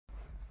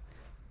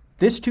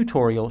This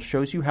tutorial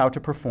shows you how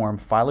to perform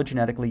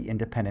phylogenetically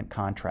independent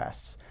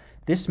contrasts.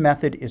 This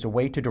method is a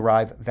way to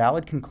derive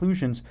valid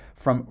conclusions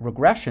from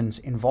regressions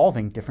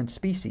involving different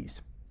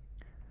species.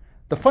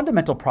 The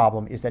fundamental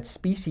problem is that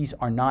species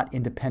are not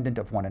independent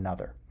of one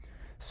another.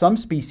 Some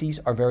species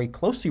are very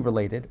closely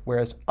related,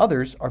 whereas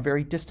others are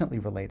very distantly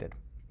related.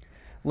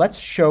 Let's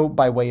show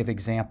by way of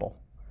example.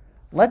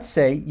 Let's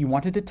say you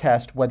wanted to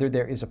test whether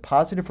there is a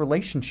positive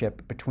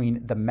relationship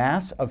between the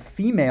mass of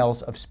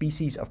females of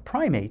species of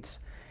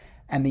primates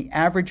and the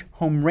average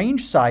home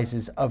range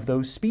sizes of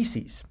those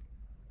species.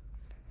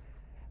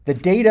 The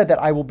data that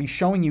I will be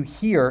showing you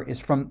here is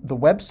from the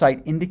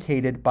website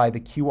indicated by the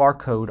QR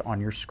code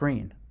on your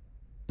screen.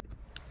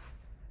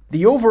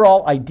 The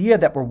overall idea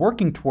that we're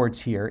working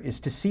towards here is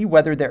to see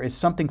whether there is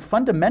something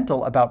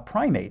fundamental about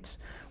primates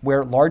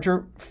where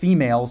larger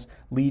females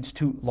leads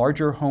to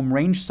larger home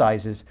range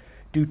sizes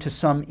due to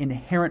some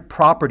inherent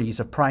properties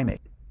of primate.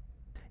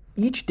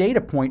 Each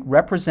data point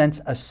represents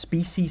a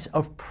species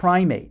of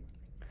primate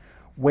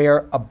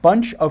where a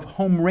bunch of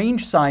home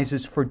range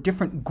sizes for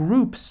different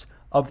groups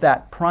of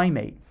that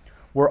primate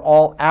were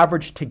all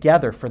averaged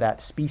together for that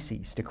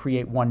species to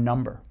create one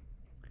number.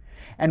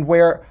 And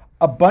where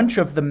a bunch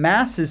of the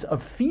masses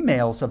of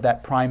females of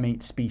that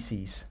primate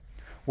species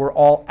were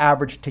all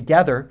averaged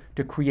together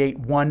to create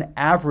one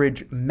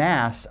average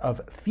mass of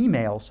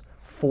females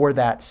for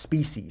that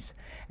species.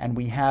 And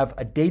we have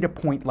a data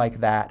point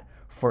like that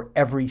for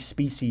every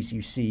species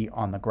you see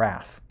on the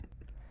graph.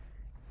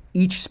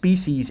 Each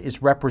species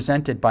is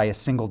represented by a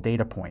single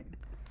data point.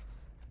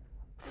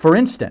 For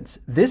instance,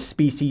 this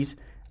species,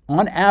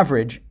 on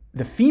average,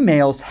 the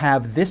females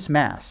have this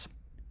mass,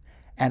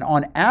 and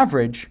on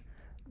average,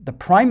 the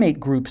primate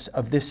groups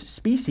of this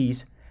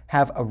species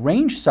have a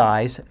range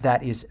size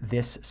that is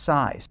this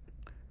size.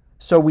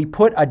 So we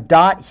put a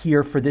dot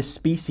here for this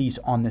species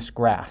on this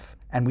graph,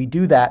 and we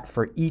do that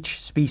for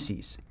each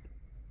species.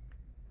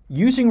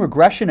 Using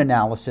regression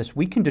analysis,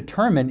 we can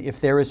determine if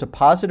there is a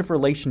positive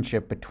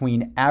relationship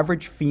between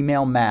average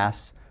female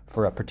mass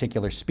for a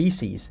particular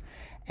species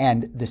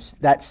and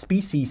that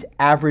species'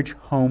 average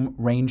home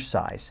range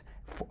size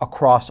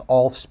across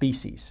all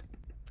species.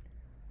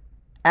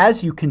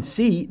 As you can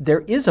see,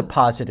 there is a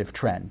positive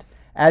trend,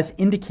 as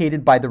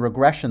indicated by the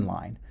regression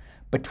line,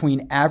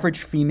 between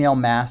average female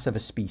mass of a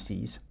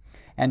species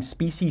and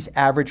species'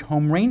 average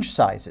home range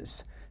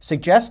sizes,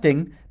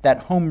 suggesting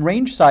that home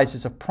range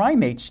sizes of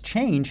primates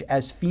change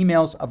as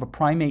females of a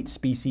primate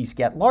species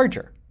get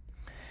larger.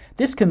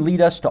 This can lead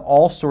us to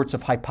all sorts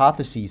of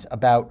hypotheses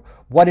about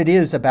what it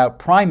is about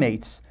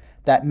primates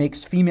that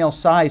makes female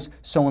size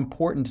so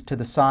important to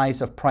the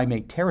size of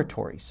primate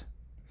territories.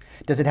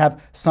 Does it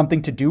have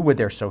something to do with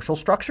their social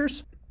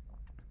structures?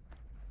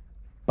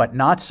 But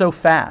not so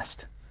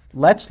fast.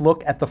 Let's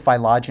look at the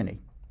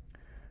phylogeny.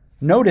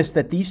 Notice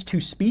that these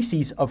two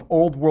species of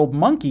Old World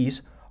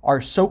monkeys are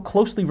so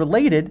closely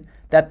related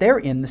that they're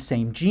in the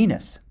same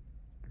genus.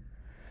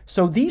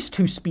 So these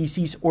two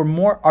species are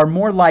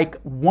more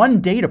like one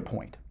data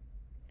point.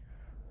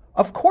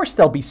 Of course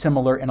they'll be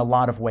similar in a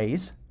lot of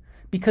ways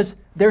because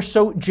they're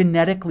so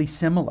genetically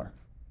similar.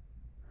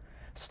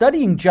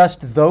 Studying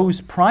just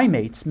those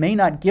primates may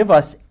not give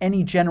us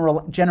any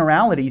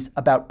generalities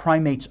about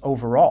primates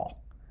overall.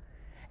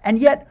 And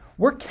yet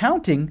we're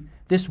counting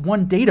this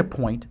one data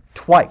point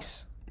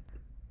twice.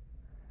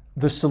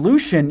 The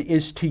solution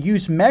is to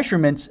use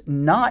measurements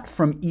not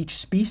from each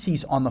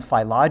species on the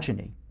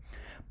phylogeny,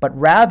 but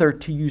rather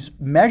to use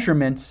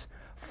measurements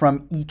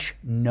from each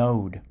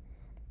node.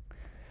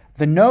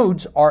 The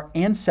nodes are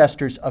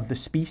ancestors of the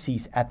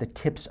species at the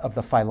tips of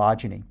the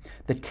phylogeny.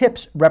 The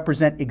tips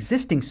represent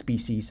existing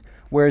species,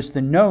 whereas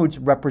the nodes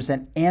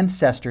represent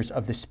ancestors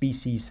of the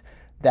species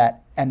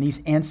and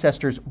these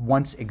ancestors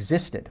once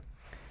existed.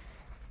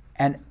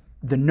 And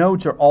the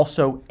nodes are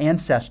also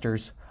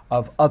ancestors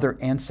of other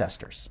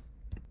ancestors.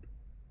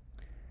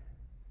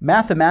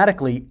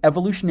 Mathematically,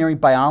 evolutionary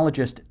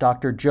biologist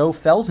Dr. Joe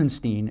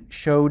Felsenstein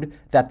showed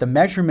that the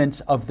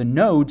measurements of the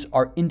nodes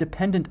are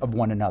independent of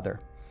one another,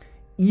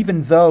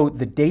 even though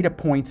the data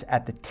points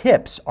at the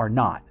tips are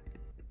not.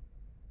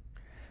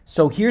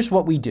 So here's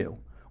what we do.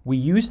 We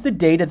use the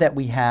data that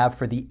we have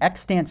for the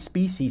extant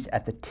species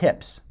at the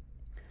tips.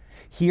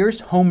 Here's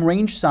home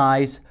range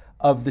size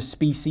of the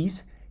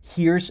species.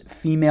 Here's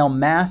female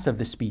mass of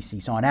the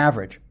species on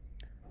average.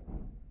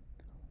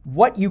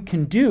 What you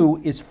can do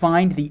is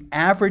find the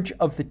average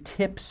of the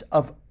tips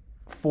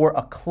for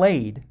a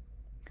clade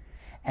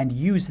and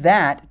use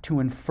that to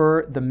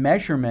infer the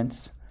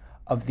measurements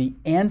of the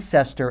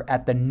ancestor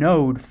at the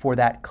node for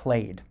that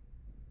clade.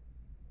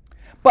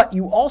 But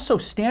you also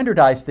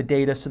standardize the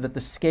data so that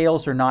the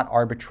scales are not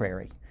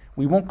arbitrary.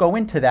 We won't go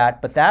into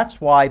that, but that's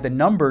why the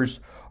numbers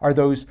are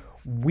those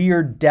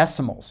weird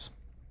decimals.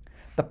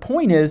 The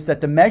point is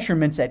that the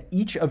measurements at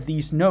each of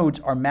these nodes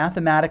are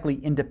mathematically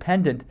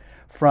independent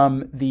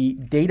from the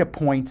data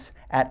points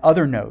at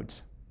other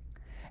nodes,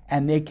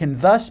 and they can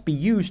thus be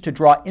used to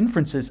draw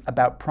inferences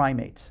about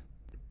primates.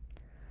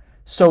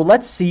 So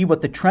let's see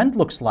what the trend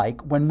looks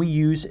like when we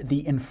use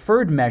the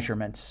inferred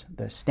measurements,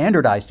 the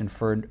standardized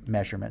inferred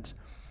measurements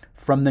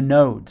from the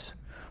nodes,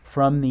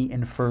 from the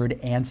inferred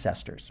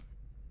ancestors.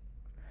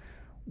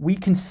 We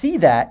can see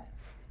that,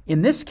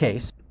 in this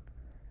case,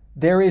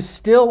 there is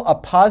still a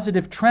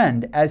positive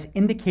trend as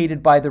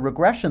indicated by the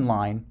regression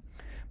line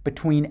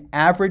between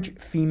average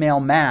female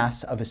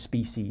mass of a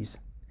species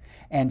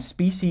and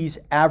species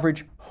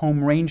average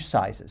home range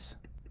sizes.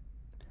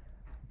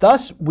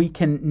 Thus, we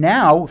can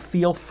now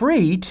feel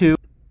free to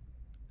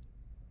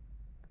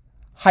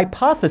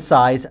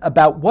hypothesize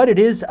about what it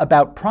is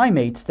about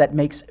primates that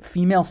makes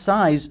female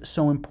size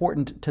so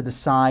important to the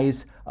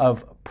size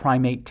of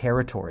primate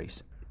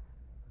territories.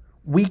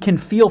 We can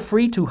feel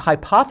free to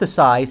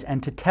hypothesize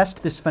and to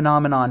test this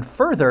phenomenon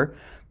further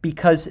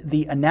because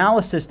the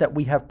analysis that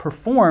we have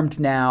performed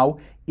now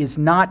is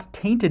not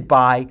tainted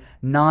by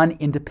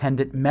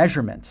non-independent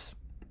measurements.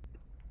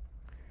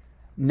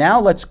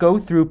 Now let's go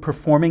through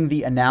performing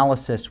the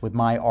analysis with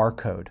my R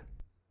code.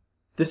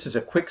 This is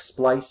a quick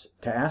splice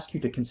to ask you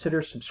to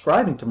consider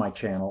subscribing to my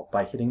channel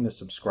by hitting the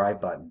subscribe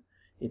button.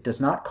 It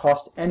does not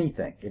cost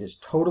anything. It is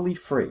totally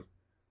free.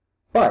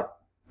 But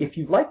if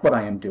you like what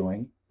I am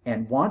doing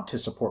and want to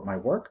support my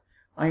work,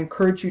 I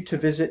encourage you to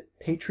visit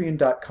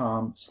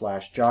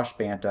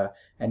patreon.com/joshbanta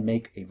and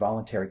make a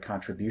voluntary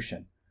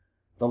contribution.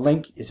 The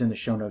link is in the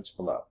show notes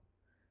below.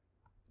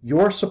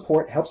 Your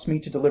support helps me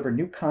to deliver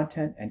new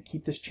content and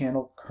keep this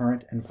channel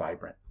current and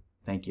vibrant.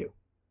 Thank you.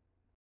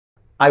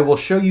 I will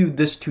show you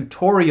this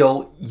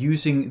tutorial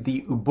using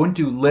the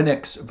Ubuntu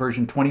Linux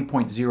version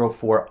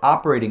 20.04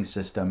 operating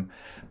system,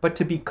 but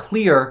to be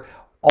clear,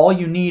 all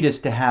you need is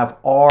to have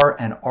R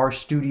and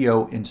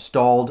RStudio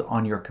installed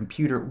on your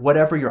computer,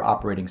 whatever your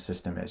operating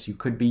system is. You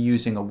could be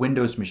using a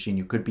Windows machine,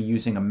 you could be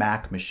using a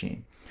Mac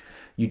machine.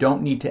 You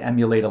don't need to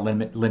emulate a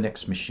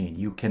Linux machine.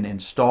 You can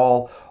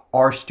install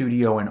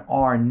RStudio and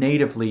R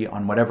natively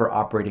on whatever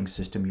operating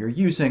system you're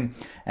using,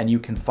 and you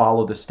can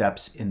follow the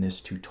steps in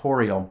this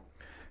tutorial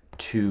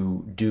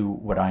to do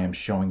what I am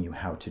showing you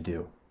how to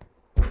do.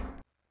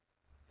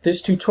 This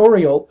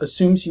tutorial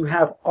assumes you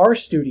have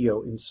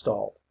RStudio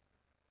installed.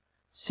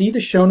 See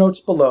the show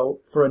notes below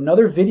for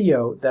another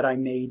video that I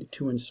made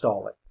to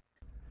install it.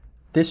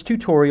 This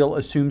tutorial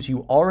assumes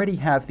you already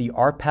have the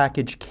R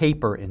package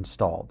Caper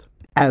installed,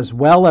 as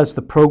well as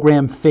the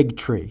program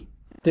Figtree.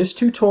 This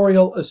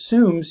tutorial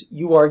assumes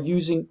you are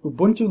using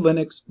Ubuntu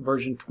Linux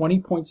version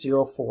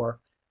 20.04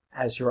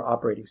 as your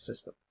operating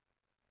system.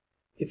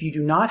 If you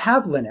do not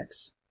have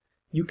Linux,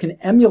 you can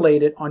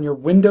emulate it on your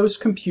Windows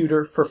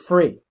computer for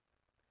free.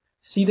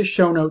 See the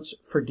show notes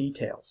for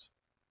details.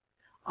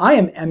 I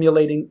am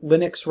emulating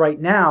Linux right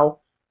now.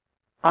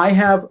 I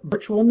have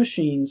virtual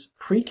machines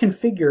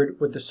pre-configured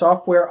with the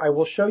software I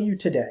will show you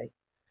today,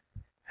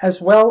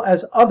 as well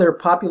as other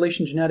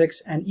population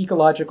genetics and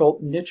ecological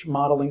niche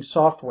modeling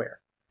software.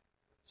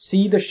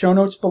 See the show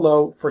notes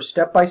below for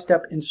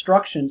step-by-step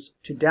instructions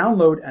to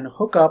download and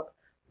hook up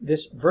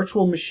this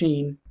virtual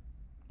machine.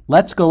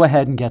 Let's go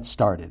ahead and get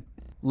started.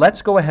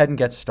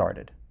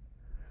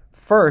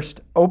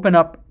 First, open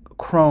up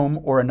Chrome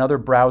or another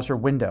browser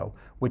window,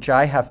 which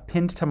I have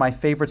pinned to my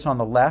favorites on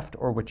the left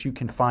or which you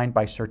can find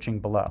by searching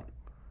below.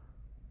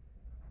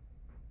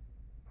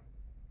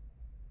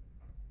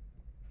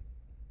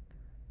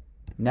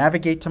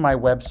 Navigate to my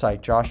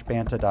website,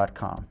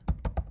 joshbanta.com.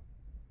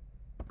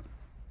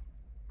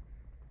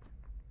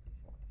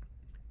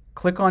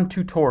 Click on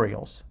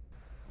Tutorials.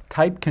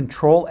 Type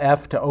Control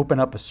F to open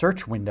up a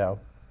search window,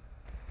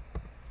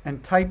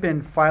 and type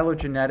in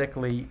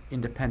phylogenetically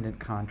independent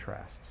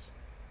contrasts.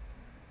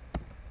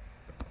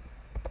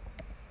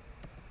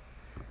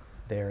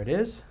 There it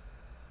is.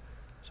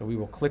 So we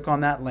will click on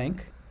that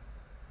link.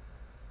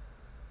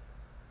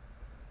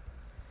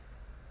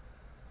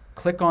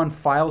 Click on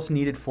Files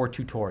Needed for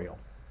Tutorial.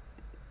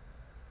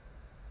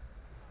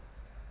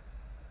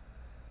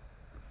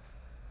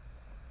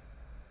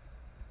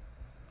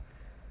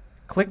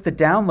 Click the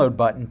Download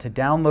button to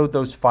download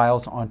those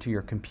files onto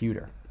your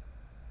computer.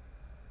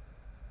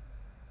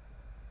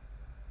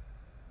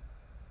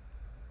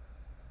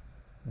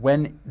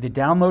 When the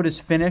download is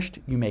finished,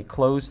 you may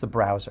close the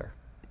browser.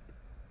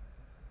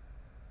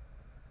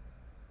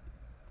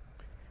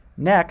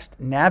 Next,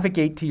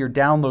 navigate to your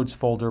Downloads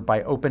folder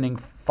by opening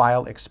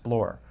File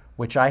Explorer,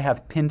 which I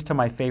have pinned to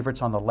my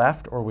favorites on the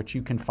left or which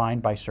you can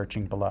find by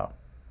searching below.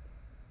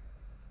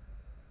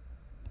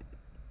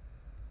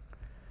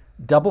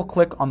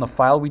 Double-click on the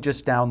file we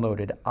just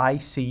downloaded,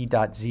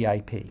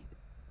 ic.zip.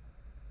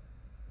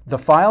 The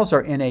files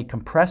are in a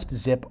compressed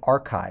zip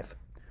archive.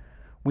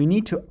 We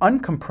need to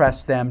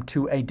uncompress them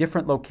to a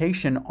different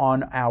location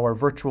on our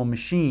virtual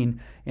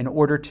machine in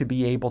order to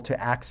be able to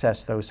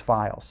access those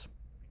files.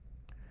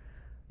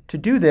 To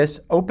do this,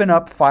 open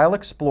up File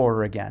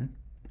Explorer again,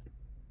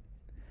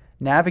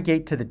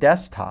 navigate to the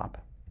desktop,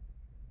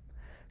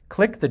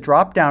 click the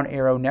drop-down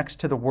arrow next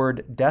to the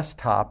word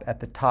Desktop at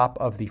the top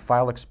of the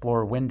File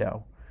Explorer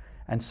window,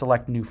 and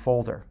select New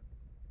Folder.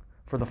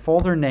 For the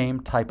folder name,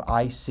 type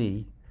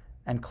IC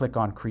and click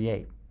on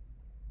Create.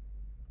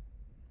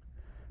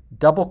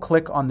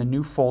 double-click on the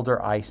new folder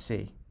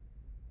IC.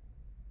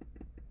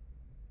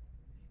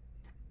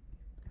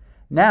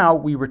 Now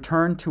we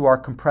return to our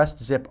compressed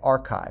zip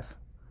archive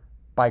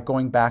by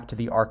going back to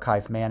the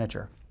Archive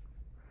Manager.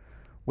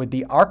 With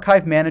the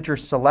Archive Manager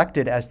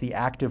selected as the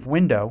active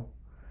window,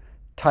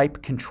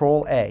 type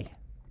Control-A.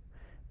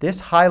 This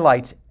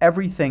highlights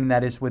everything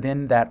that is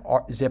within that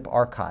zip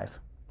archive.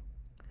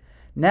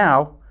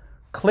 Now,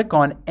 click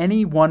on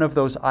any one of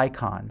those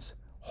icons,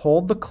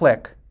 hold the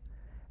click,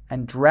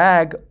 and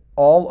drag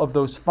all of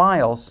those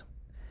files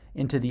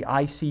into the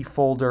IC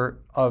folder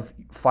of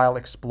File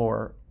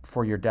Explorer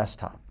for your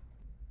desktop.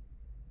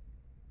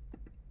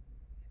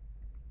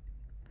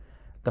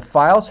 The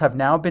files have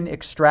now been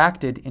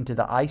extracted into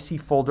the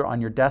IC folder on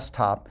your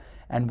desktop,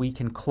 and we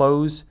can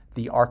close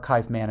the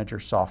Archive Manager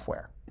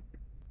software.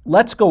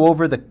 Let's go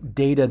over the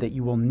data that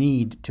you will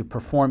need to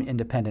perform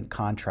independent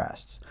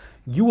contrasts.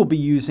 You will be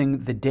using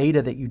the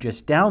data that you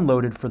just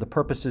downloaded for the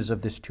purposes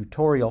of this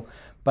tutorial,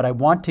 but I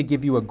want to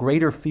give you a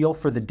greater feel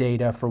for the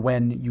data for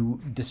when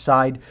you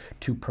decide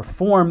to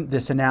perform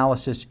this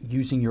analysis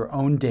using your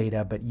own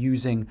data, but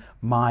using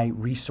my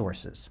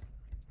resources.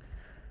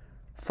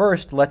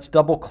 First, let's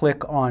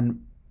double-click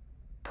on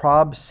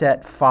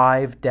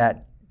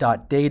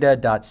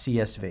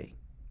probset5.data.csv.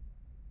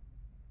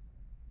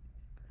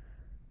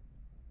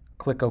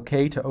 Click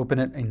OK to open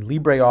it in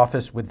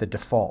LibreOffice with the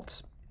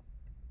defaults.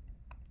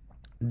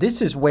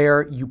 This is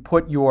where you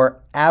put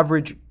your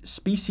average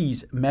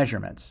species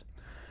measurements.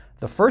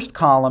 The first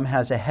column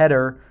has a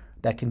header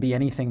that can be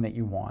anything that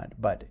you want,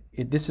 but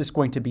this is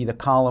going to be the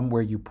column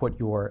where you put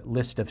your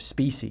list of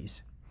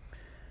species.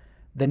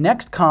 The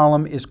next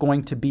column is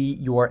going to be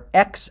your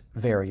X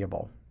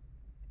variable,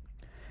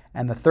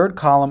 and the third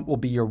column will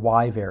be your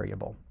Y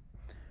variable.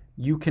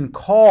 You can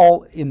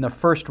call in the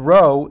first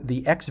row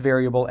the X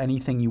variable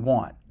anything you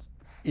want.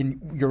 In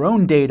your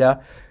own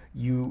data,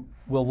 you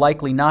will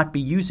likely not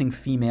be using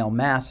female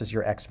mass as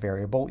your X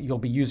variable. You'll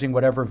be using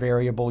whatever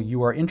variable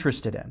you are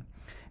interested in.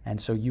 And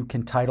so you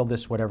can title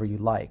this whatever you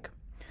like.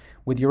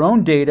 With your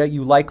own data,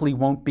 you likely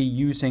won't be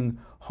using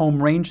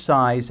home range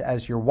size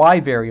as your Y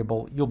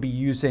variable. You'll be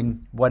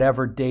using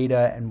whatever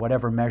data and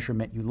whatever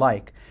measurement you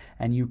like.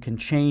 And you can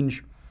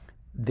change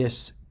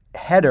this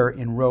header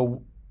in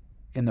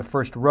the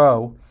first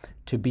row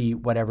to be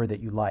whatever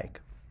that you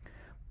like.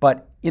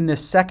 But in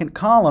this second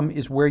column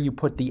is where you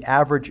put the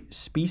average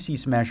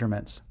species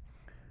measurements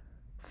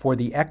for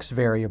the X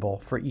variable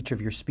for each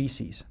of your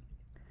species.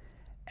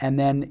 And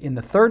then in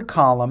the third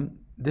column,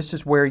 this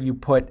is where you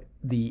put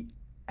the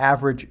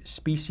average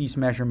species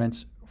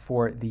measurements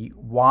for the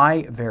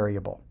Y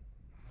variable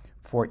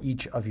for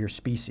each of your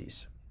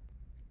species.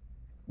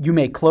 You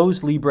may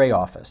close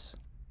LibreOffice.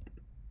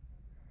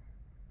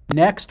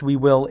 Next, we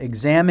will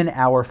examine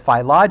our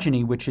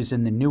phylogeny, which is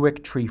in the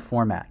Newick tree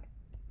format.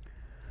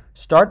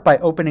 Start by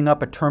opening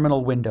up a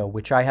terminal window,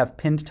 which I have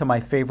pinned to my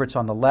favorites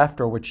on the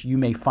left, or which you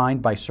may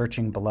find by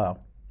searching below.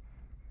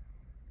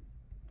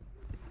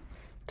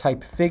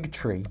 Type fig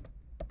tree.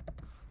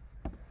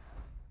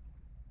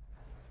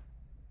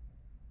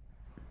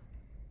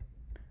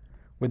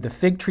 With the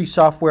fig tree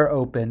software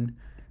open,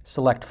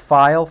 select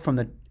File from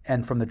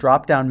the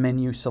drop-down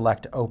menu,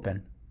 select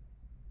Open.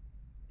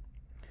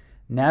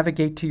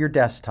 Navigate to your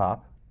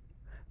desktop,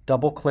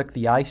 double-click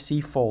the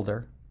IC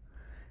folder,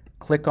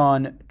 click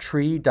on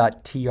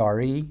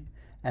tree.tre,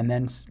 and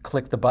then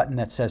click the button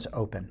that says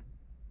Open.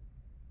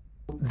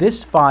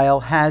 This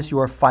file has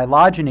your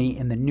phylogeny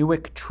in the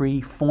Newick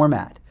tree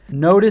format.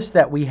 Notice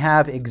that we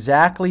have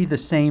exactly the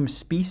same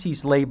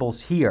species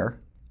labels here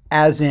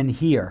as in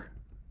here.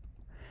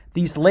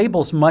 These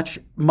labels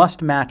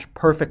must match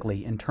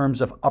perfectly in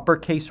terms of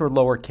uppercase or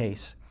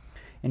lowercase,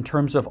 in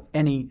terms of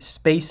any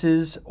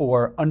spaces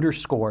or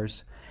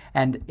underscores,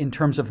 and in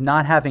terms of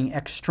not having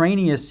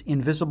extraneous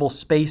invisible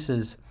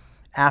spaces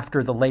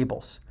after the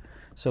labels.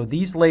 So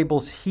these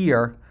labels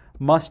here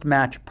must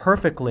match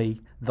perfectly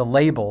the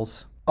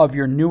labels of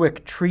your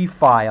Newick tree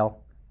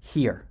file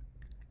here.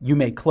 You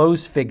may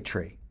close fig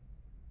tree.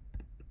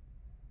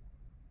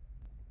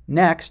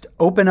 Next,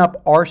 open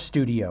up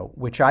RStudio,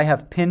 which I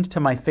have pinned to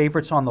my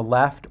favorites on the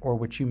left, or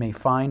which you may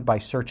find by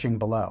searching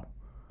below.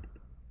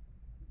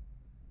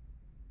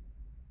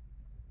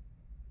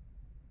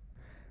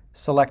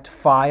 Select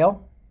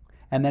File,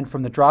 and then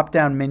from the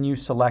drop-down menu,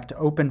 select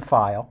Open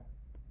File.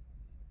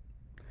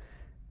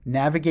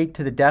 Navigate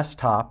to the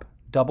desktop,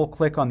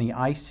 double-click on the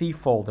IC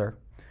folder,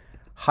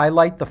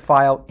 highlight the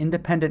file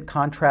Independent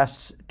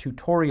Contrasts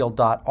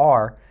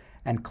Tutorial.r,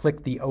 and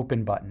click the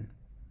Open button.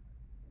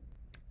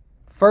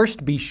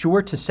 First, be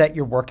sure to set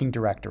your working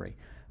directory.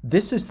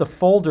 This is the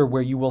folder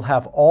where you will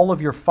have all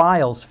of your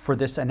files for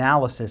this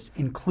analysis,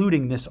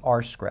 including this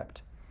R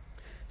script.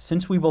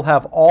 Since we will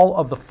have all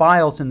of the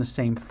files in the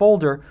same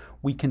folder,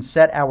 we can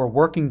set our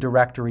working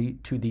directory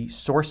to the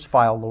source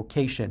file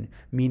location,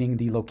 meaning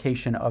the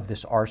location of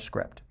this R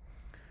script.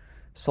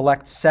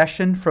 Select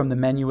Session from the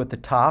menu at the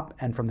top,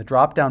 and from the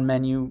drop-down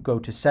menu, go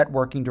to Set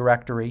Working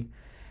Directory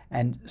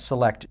and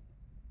select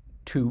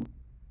to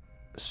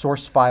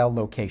Source File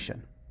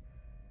Location.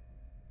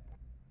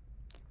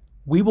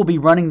 We will be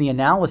running the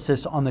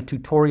analysis on the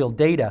tutorial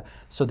data,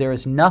 so there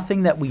is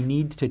nothing that we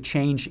need to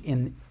change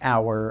in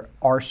our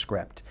R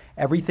script.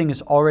 Everything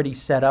is already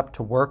set up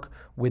to work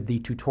with the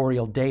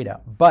tutorial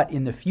data. But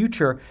in the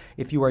future,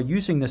 if you are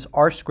using this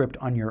R script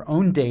on your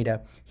own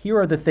data, here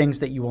are the things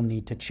that you will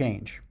need to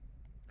change.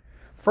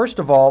 First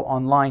of all,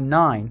 on line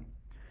 9,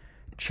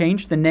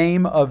 change the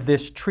name of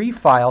this tree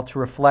file to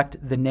reflect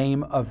the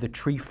name of the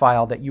tree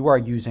file that you are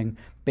using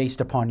based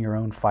upon your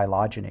own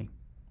phylogeny.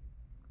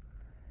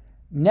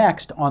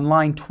 Next, on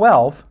line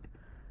 12,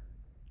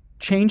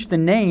 change the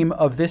name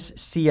of this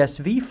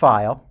CSV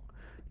file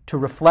to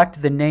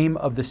reflect the name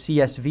of the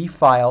CSV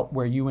file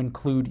where you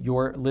include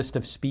your list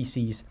of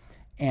species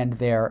and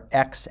their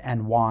X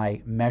and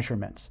Y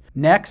measurements.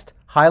 Next,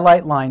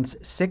 highlight lines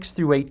 6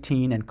 through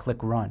 18 and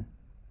click Run.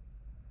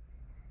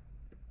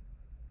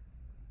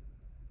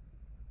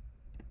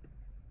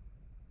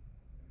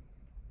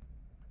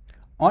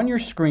 On your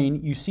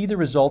screen, you see the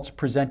results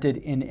presented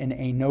in an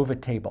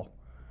ANOVA table.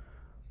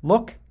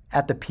 Look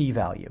at the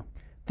p-value.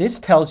 This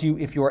tells you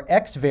if your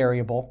X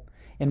variable,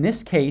 in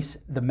this case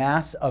the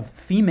mass of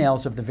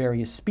females of the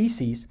various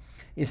species,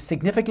 is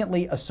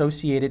significantly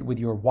associated with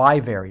your Y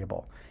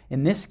variable,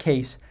 in this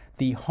case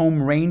the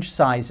home range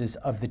sizes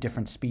of the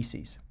different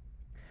species.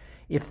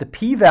 If the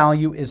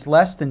p-value is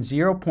less than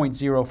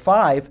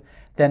 0.05,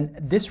 then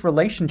this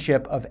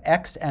relationship of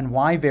X and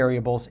Y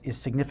variables is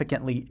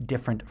significantly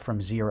different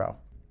from 0.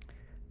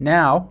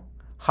 Now,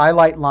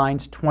 highlight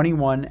lines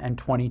 21 and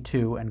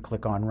 22 and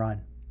click on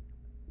Run.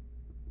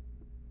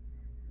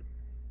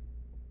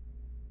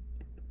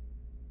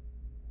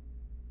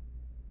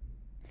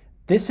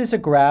 This is a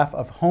graph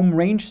of home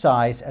range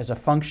size as a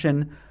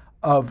function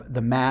of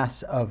the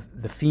mass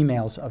of the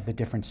females of the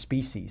different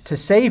species. To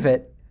save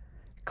it,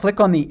 click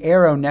on the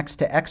arrow next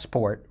to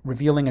Export,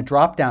 revealing a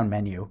drop-down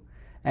menu,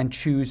 and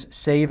choose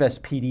Save as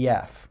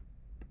PDF.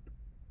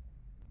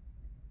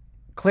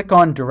 Click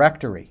on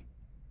Directory.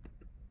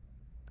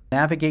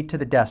 Navigate to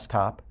the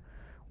desktop.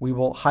 We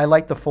will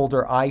highlight the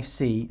folder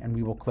IC and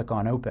we will click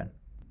on Open.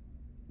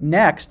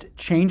 Next,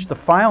 change the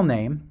file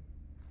name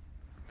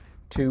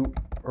to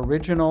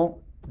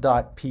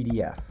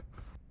original.pdf.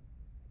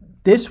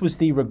 This was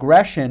the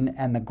regression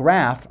and the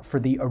graph for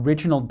the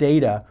original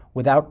data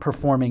without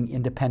performing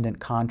independent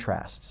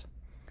contrasts.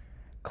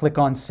 Click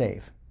on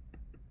Save.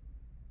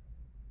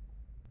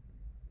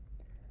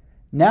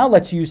 Now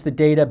let's use the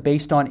data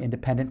based on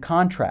independent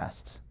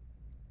contrasts.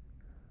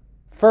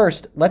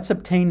 First, let's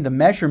obtain the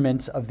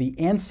measurements of the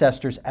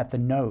ancestors at the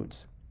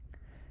nodes.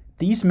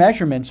 These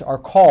measurements are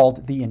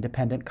called the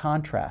independent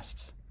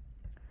contrasts.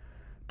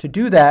 To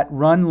do that,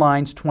 run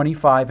lines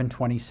 25 and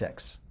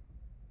 26.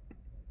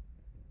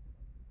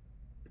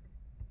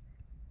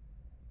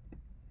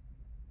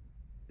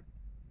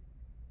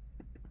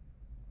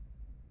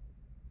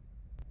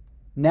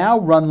 Now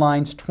run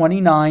lines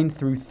 29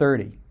 through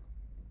 30.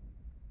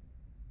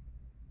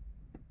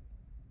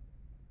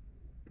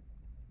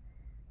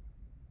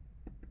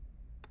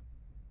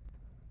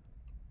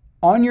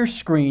 On your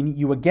screen,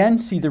 you again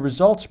see the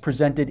results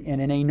presented in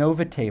an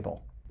ANOVA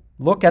table.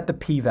 Look at the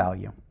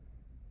p-value.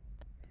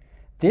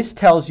 This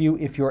tells you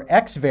if your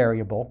X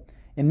variable,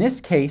 in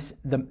this case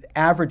the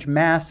average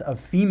mass of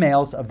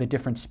females of the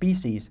different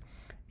species,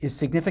 is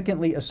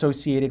significantly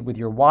associated with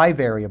your Y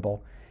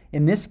variable,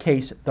 in this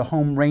case the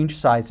home range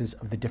sizes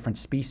of the different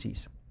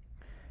species.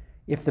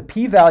 If the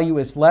p-value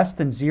is less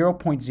than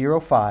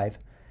 0.05,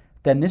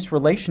 then this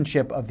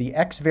relationship of the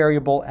X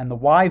variable and the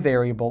Y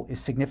variable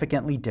is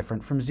significantly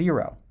different from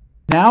 0.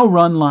 Now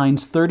run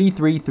lines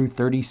 33 through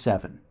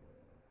 37.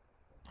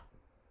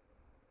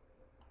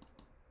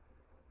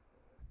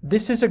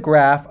 This is a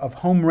graph of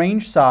home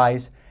range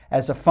size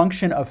as a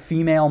function of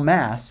female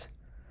mass,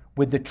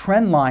 with the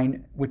trend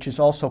line, which is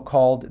also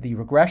called the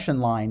regression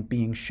line,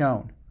 being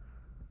shown.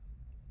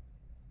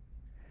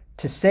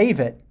 To save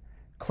it,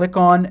 click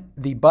on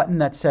the button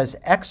that says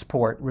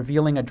Export,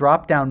 revealing a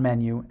drop-down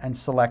menu, and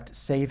select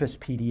Save as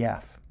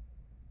PDF.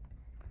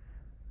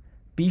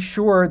 Be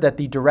sure that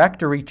the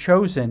directory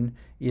chosen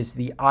is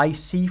the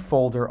IC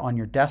folder on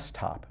your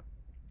desktop.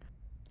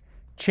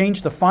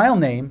 Change the file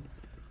name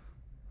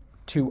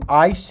to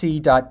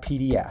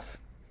ic.pdf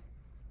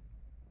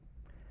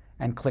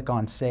and click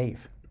on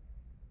Save.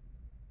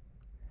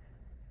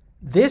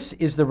 This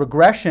is the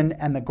regression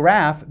and the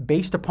graph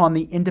based upon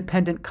the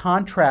independent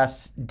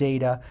contrast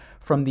data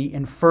from the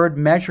inferred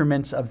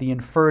measurements of the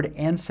inferred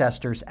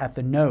ancestors at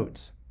the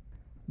nodes.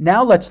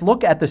 Now let's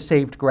look at the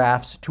saved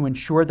graphs to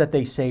ensure that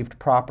they saved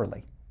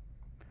properly.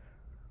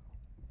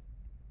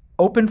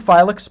 Open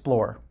File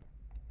Explorer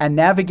and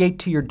navigate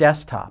to your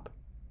desktop.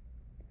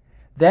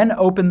 Then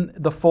open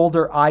the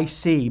folder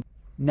IC.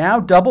 Now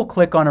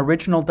double-click on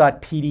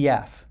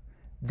original.pdf.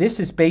 This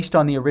is based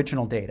on the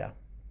original data.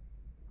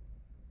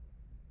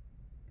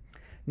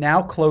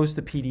 Now close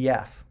the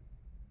PDF.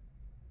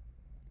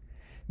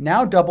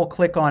 Now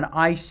double-click on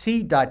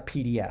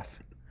ic.pdf.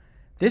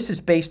 This is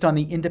based on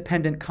the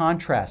independent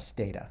contrast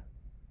data.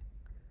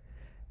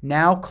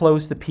 Now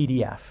close the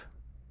PDF.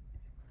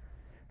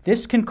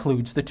 This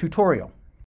concludes the tutorial.